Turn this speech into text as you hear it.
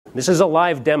This is a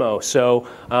live demo, so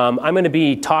I'm going to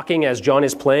be talking as John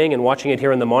is playing and watching it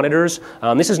here on the monitors.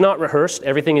 This is not rehearsed.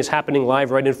 Everything is happening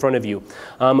live right in front of you.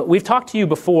 We've talked to you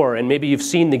before, and maybe you've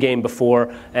seen the game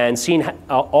before and seen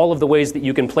all of the ways that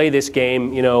you can play this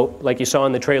game, you know, like you saw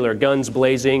in the trailer, guns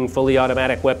blazing, fully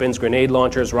automatic weapons, grenade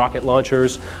launchers, rocket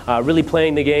launchers, really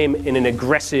playing the game in an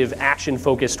aggressive,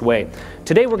 action-focused way.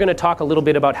 Today we're going to talk a little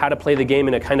bit about how to play the game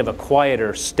in a kind of a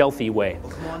quieter, stealthy way.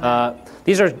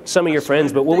 These are some of your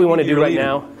friends, but what we want to do right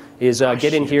now is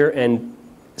get in here and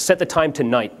set the time to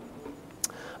night.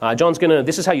 John's going to,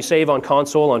 this is how you save on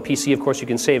console. On PC, of course, you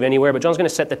can save anywhere, but John's going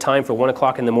to set the time for 1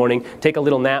 o'clock in the morning, take a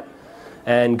little nap,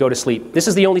 and go to sleep. This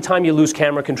is the only time you lose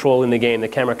camera control in the game. The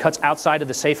camera cuts outside of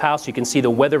the safe house. You can see the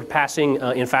weather passing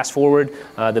in fast forward,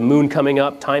 the moon coming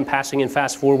up, time passing in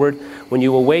fast forward. When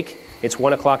you awake, it's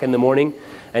 1 o'clock in the morning.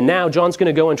 And now John's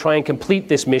going to go and try and complete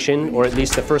this mission, or at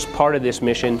least the first part of this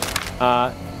mission,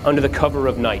 under the cover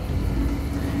of night.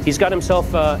 He's got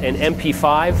himself an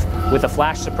MP5 with a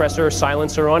flash suppressor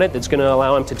silencer on it that's going to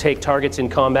allow him to take targets in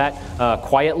combat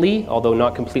quietly, although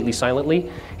not completely silently.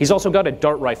 He's also got a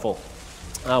dart rifle,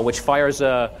 which fires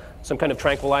some kind of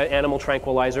animal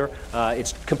tranquilizer.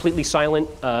 It's completely silent,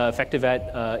 effective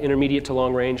at intermediate to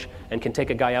long range, and can take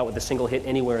a guy out with a single hit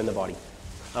anywhere in the body.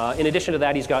 In addition to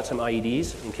that, he's got some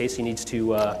IEDs in case he needs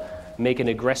to make an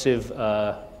aggressive,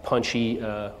 punchy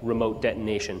remote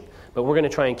detonation. But we're going to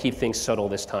try and keep things subtle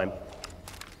this time.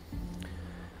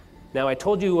 Now, I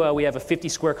told you we have a 50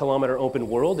 square kilometer open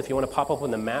world. If you want to pop up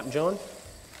on the map, John,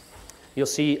 you'll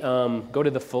see, go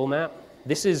to the full map.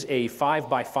 This is a 5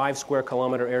 by 5 square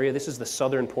kilometer area. This is the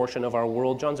southern portion of our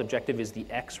world. John's objective is the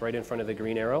X right in front of the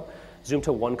green arrow. Zoom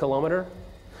to 1 kilometer.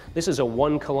 This is a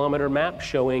 1 kilometer map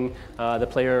showing the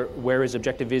player where his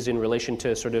objective is in relation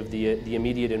to sort of the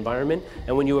immediate environment.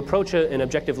 And when you approach an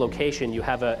objective location, you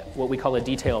have what we call a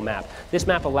detail map. This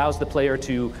map allows the player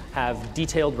to have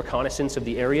detailed reconnaissance of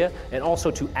the area and also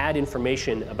to add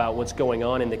information about what's going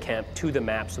on in the camp to the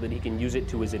map so that he can use it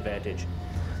to his advantage.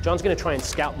 John's going to try and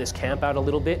scout this camp out a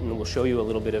little bit, and we'll show you a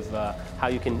little bit of how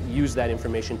you can use that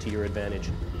information to your advantage.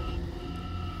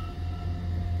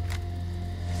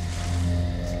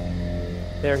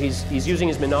 There, he's using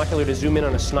his binocular to zoom in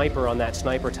on a sniper on that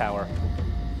sniper tower.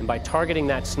 And by targeting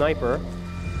that sniper,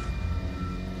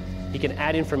 he can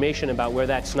add information about where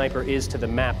that sniper is to the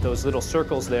map. Those little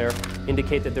circles there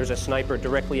indicate that there's a sniper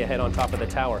directly ahead on top of the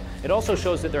tower. It also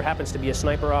shows that there happens to be a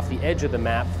sniper off the edge of the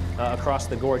map across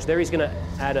the gorge. There he's going to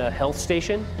add a health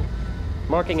station.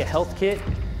 Marking a health kit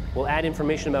will add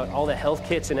information about all the health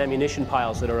kits and ammunition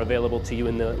piles that are available to you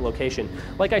in the location.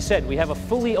 Like I said, we have a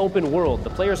fully open world. The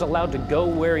player's allowed to go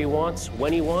where he wants,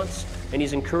 when he wants, and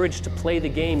he's encouraged to play the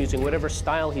game using whatever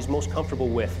style he's most comfortable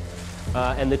with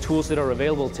and the tools that are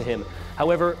available to him.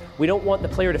 However, we don't want the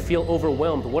player to feel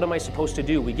overwhelmed. What am I supposed to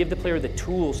do? We give the player the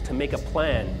tools to make a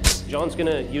plan. John's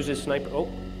going to use his sniper. Oh,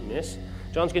 miss.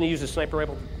 John's going to use his sniper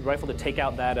rifle to take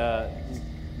out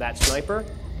that sniper.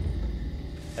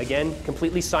 Again,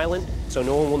 completely silent, so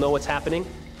no one will know what's happening.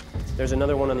 There's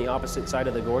another one on the opposite side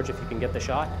of the gorge if you can get the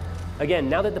shot. Again,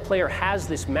 now that the player has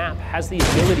this map, has the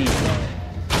ability...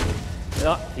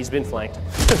 Oh, he's been flanked.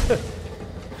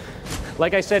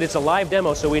 Like I said, it's a live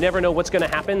demo, so we never know what's going to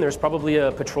happen. There's probably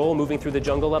a patrol moving through the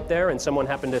jungle up there, and someone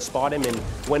happened to spot him and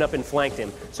went up and flanked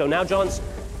him. So now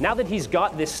that he's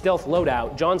got this stealth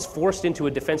loadout, John's forced into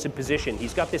a defensive position.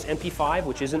 He's got this MP5,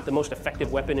 which isn't the most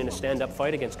effective weapon in a stand-up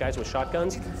fight against guys with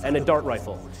shotguns, and a dart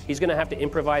rifle. He's going to have to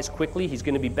improvise quickly. He's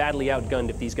going to be badly outgunned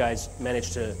if these guys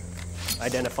manage to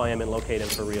identify him and locate him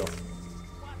for real.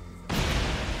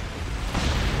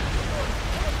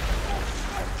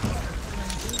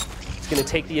 He's going to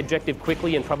take the objective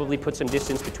quickly and probably put some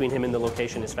distance between him and the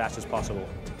location as fast as possible.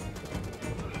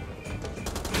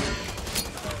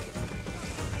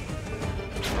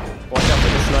 Watch out for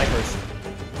the snipers.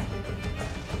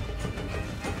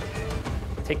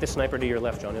 Take the sniper to your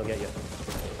left, John. He'll get you.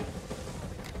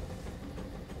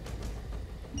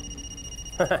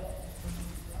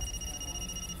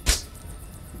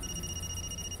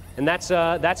 And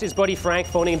that's his buddy Frank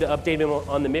phoning to update him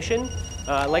on the mission.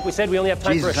 Like we said, we only have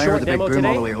time for a short demo today.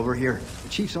 All the way over here. The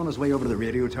chief's on his way over to the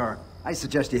radio tower. I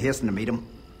suggest you hasten to meet him.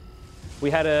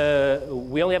 We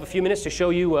only have a few minutes to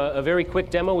show you a very quick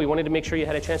demo. We wanted to make sure you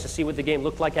had a chance to see what the game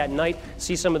looked like at night,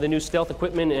 see some of the new stealth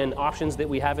equipment and options that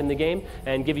we have in the game,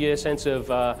 and give you a sense of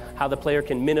how the player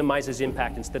can minimize his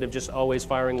impact instead of just always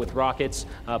firing with rockets,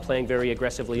 playing very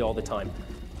aggressively all the time.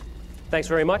 Thanks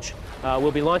very much.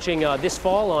 We'll be launching this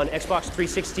fall on Xbox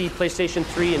 360, PlayStation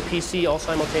 3, and PC, all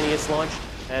simultaneous launch,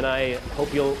 and I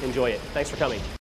hope you'll enjoy it. Thanks for coming.